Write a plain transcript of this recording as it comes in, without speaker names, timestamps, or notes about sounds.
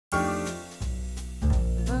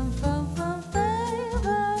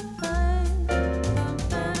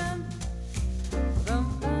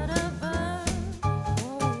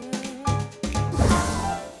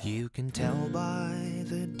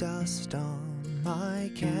my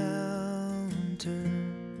counter.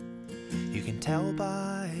 You can tell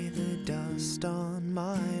by the dust on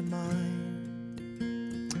my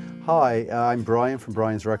mind. Hi, I'm Brian from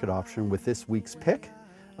Brian's Record Option with this week's pick.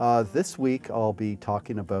 This week I'll be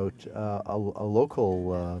talking about a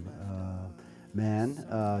local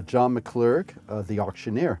man, John McLurg, the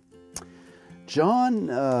auctioneer.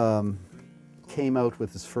 John came out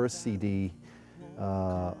with his first CD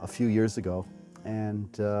a few years ago,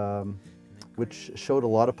 and which showed a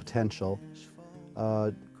lot of potential.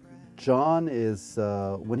 John is,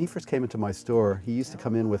 when he first came into my store, he used to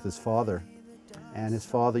come in with his father, and his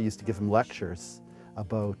father used to give him lectures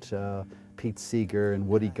about Pete Seeger and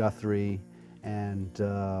Woody Guthrie and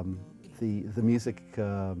the music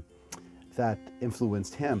that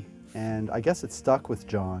influenced him. And I guess it stuck with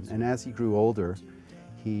John, and as he grew older,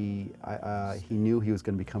 he knew he was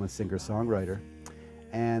going to become a singer-songwriter.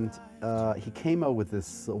 And he came out with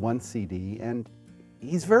this one CD, and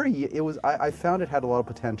I found it had a lot of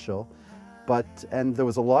potential, and there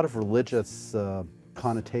was a lot of religious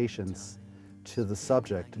connotations to the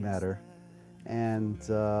subject matter, and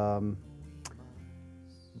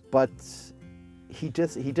but he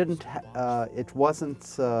didn't. It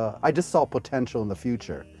wasn't. I just saw potential in the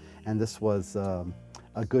future, and this was a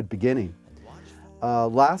good beginning.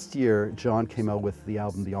 Last year, John came out with the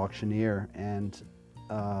album The Auctioneer, and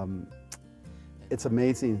it's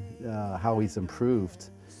amazing how he's improved.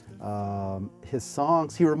 His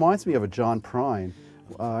songs, he reminds me of a John Prine.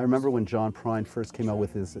 I remember when John Prine first came out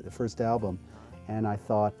with his first album, and I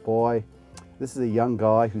thought, boy, this is a young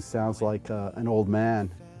guy who sounds like an old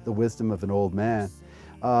man, the wisdom of an old man.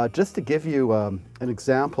 Just to give you an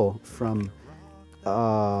example from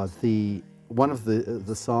one of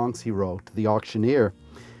the songs he wrote, The Auctioneer,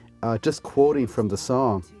 just quoting from the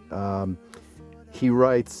song, he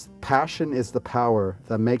writes, "Passion is the power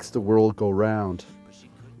that makes the world go round.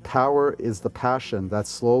 Power is the passion that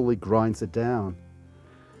slowly grinds it down.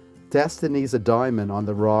 Destiny's a diamond on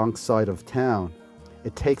the wrong side of town.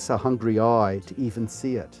 It takes a hungry eye to even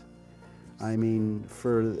see it." I mean,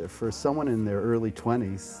 for someone in their early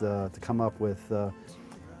 20s to come up with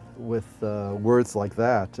words like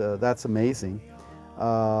that, that's amazing.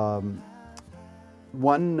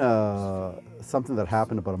 Something that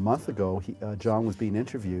happened about a month ago, John was being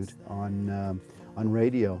interviewed on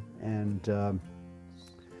radio, and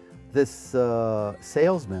this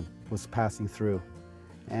salesman was passing through,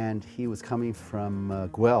 and he was coming from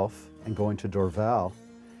Guelph and going to Dorval,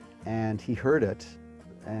 and he heard it,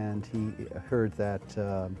 and he heard that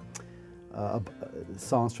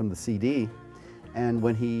songs from the CD, and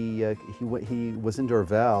when he was in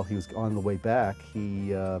Dorval, he was on the way back,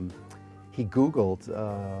 he Googled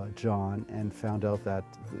John and found out that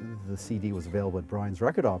the CD was available at Brian's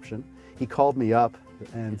Record Option. He called me up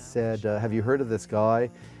and said, "Have you heard of this guy?"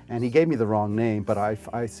 And he gave me the wrong name, but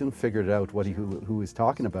I soon figured out who he was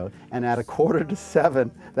talking about. And at 6:45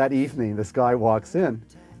 that evening, this guy walks in,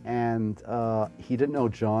 and he didn't know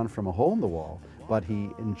John from a hole in the wall, but he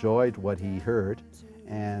enjoyed what he heard,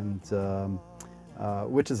 and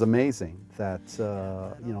which is amazing that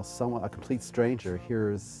a complete stranger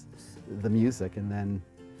hears the music and then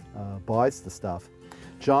buys the stuff.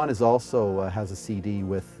 John also has a CD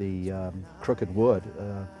with the Crooked Wood,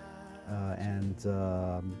 and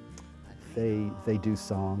they do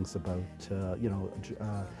songs about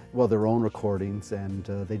their own recordings, and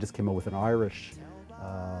they just came out with an Irish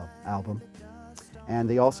album. And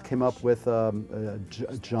they also came up with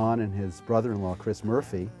John and his brother-in-law Chris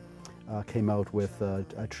Murphy came out with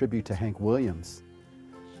a tribute to Hank Williams.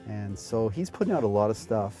 And so he's putting out a lot of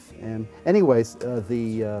stuff. And anyways,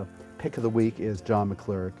 the pick of the week is John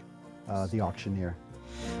McLurg, The Auctioneer.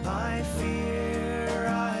 I fear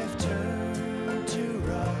I've turned to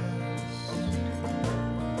rust,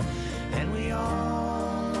 and we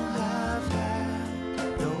all have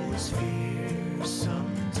had those fears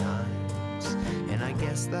sometimes, and I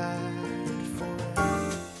guess that